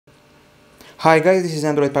Hi guys, this is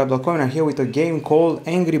Androidpipe.com and I'm here with a game called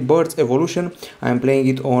Angry Birds Evolution. I'm playing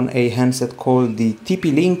it on a handset called the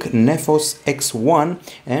TP-Link Neffos X1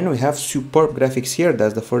 and we have superb graphics here,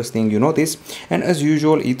 that's the first thing you notice. And as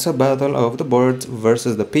usual, it's a battle of the birds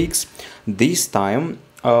versus the pigs. This time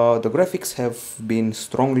the graphics have been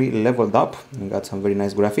strongly leveled up, we got some very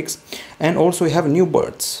nice graphics. And also we have new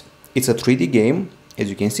birds. It's a 3D game, as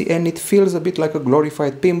you can see, and it feels a bit like a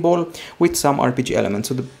glorified pinball with some RPG elements.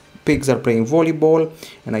 So the pigs are playing volleyball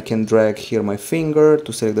and I can drag here my finger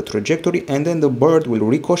to select the trajectory, and then the bird will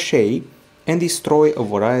ricochet and destroy a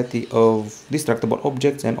variety of destructible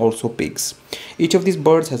objects and also pigs. Each of these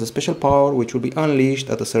birds has a special power which will be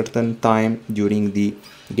unleashed at a certain time during the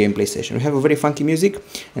gameplay session. We have a very funky music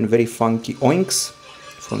and very funky oinks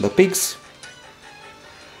from the pigs.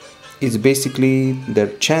 It's basically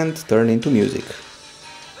their chant turned into music.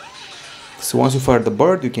 So once you fire the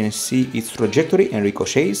bird, you can see its trajectory and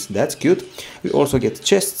ricochets, that's cute. We also get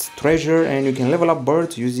chests, treasure, and you can level up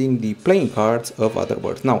birds using the playing cards of other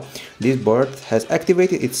birds. Now, this bird has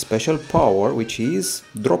activated its special power, which is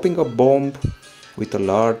dropping a bomb with a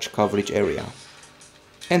large coverage area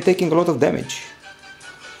and taking a lot of damage.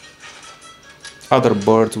 Other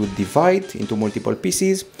birds will divide into multiple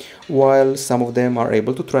pieces, while some of them are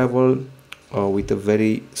able to travel with a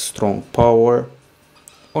very strong power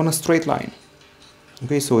on a straight line.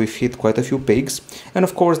 Okay, so we've hit quite a few pigs, and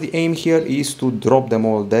of course the aim here is to drop them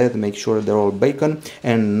all dead, make sure they're all bacon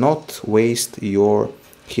and not waste your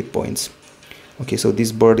hit points. Okay, so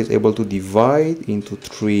this bird is able to divide into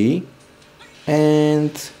 3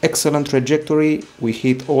 and excellent trajectory. We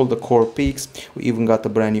hit all the core pigs, we even got a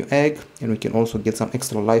brand new egg, and we can also get some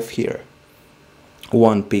extra life here.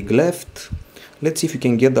 One pig left. Let's see if we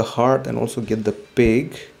can get the heart and also get the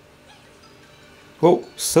pig. Oh,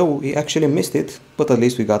 so we actually missed it, but at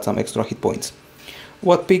least we got some extra hit points.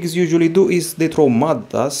 What pigs usually do is they throw mud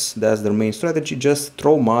at us, that's their main strategy, just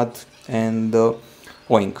throw mud and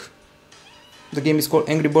oink. The game is called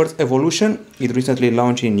Angry Birds Evolution. It recently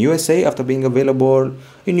launched in USA after being available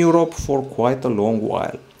in Europe for quite a long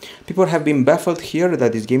while. People have been baffled here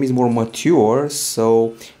that this game is more mature,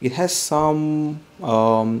 so it has some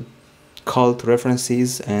cult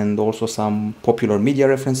references and also some popular media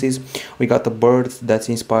references. We got a bird that's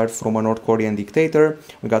inspired from a North Korean dictator.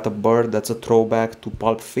 We got a bird that's a throwback to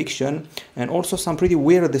Pulp Fiction, and also some pretty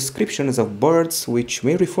weird descriptions of birds which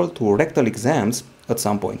may refer to rectal exams at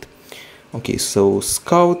some point. Okay, so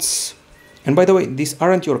scouts. And by the way, these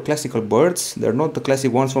aren't your classical birds. They're not the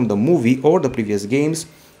classic ones from the movie or the previous games.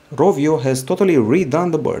 Rovio has totally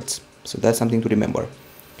redone the birds, so that's something to remember.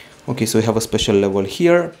 Okay, so we have a special level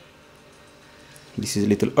here. This is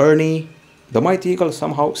little Ernie. The mighty eagle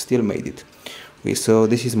somehow still made it. Okay, so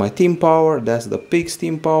this is my team power, that's the pig's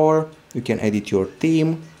team power. You can edit your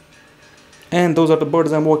team. And those are the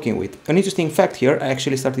birds I'm working with. An interesting fact here, I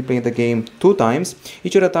actually started playing the game 2 times.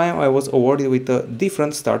 Each of the time I was awarded with a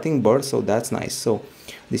different starting bird, so that's nice. So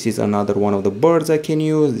this is another one of the birds I can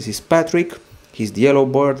use. This is Patrick. He's the yellow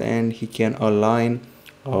bird and he can align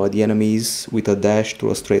the enemies with a dash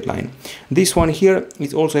to a straight line. This one here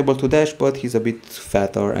is also able to dash, but he's a bit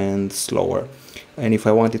fatter and slower. And if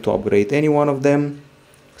I wanted to upgrade any one of them,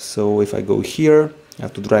 so if I go here, I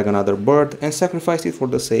have to drag another bird and sacrifice it for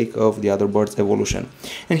the sake of the other bird's evolution.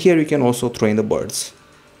 And here you can also train the birds.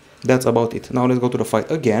 That's about it. Now let's go to the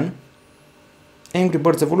fight again. Angry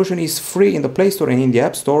Birds Evolution is free in the Play Store and in the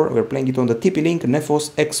App Store. We're playing it on the TP-Link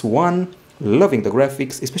Neffos X1. Loving the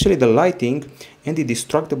graphics, especially the lighting and the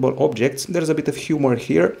destructible objects. There's a bit of humor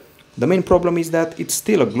here. The main problem is that it's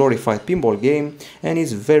still a glorified pinball game and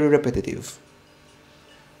is very repetitive.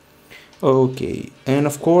 Okay, and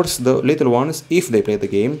of course the little ones, if they play the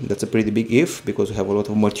game, that's a pretty big if, because we have a lot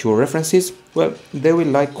of mature references, well, they will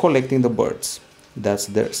like collecting the birds. That's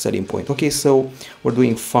their selling point. Okay, so we're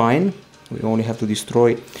doing fine. We only have to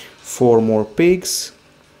destroy 4 more pigs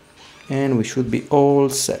and we should be all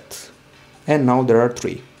set. And now there are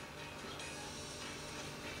 3.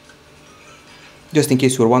 Just in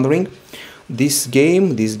case you were wondering, this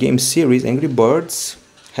game series, Angry Birds,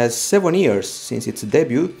 has 7 years since its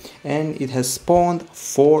debut and it has spawned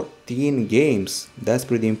 14 games. That's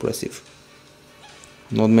pretty impressive.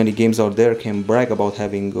 Not many games out there can brag about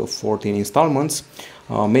having 14 installments.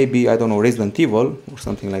 Maybe, I don't know, Resident Evil or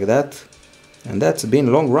something like that. And that's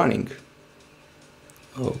been long running.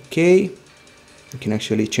 Okay. You can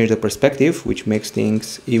actually change the perspective, which makes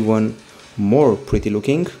things even more pretty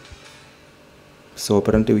looking. So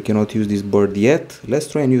apparently we cannot use this bird yet.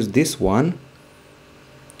 Let's try and use this one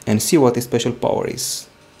and see what his special power is.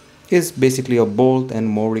 It's basically a bolt and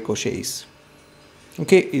more ricochets.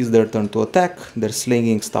 Okay, it's their turn to attack. They're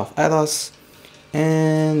slinging stuff at us.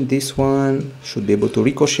 and this one should be able to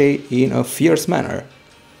ricochet in a fierce manner.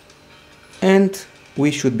 And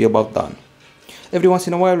we should be about done. Every once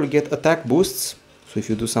in a while we'll get attack boosts, so if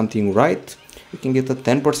you do something right, you can get a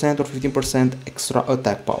 10% or 15% extra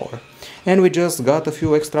attack power. And we just got a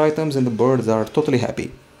few extra items and the birds are totally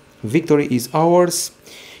happy. Victory is ours.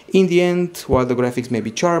 In the end, while the graphics may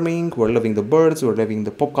be charming, we're loving the birds, we're loving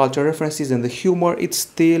the pop culture references and the humor, it's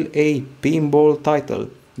still a pinball title.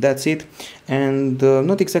 That's it, and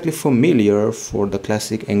not exactly familiar for the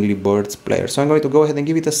classic Angry Birds player. So I'm going to go ahead and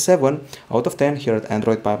give it a 7 out of 10 here at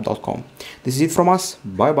Androidpipe.com. This is it from us.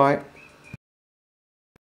 Bye bye.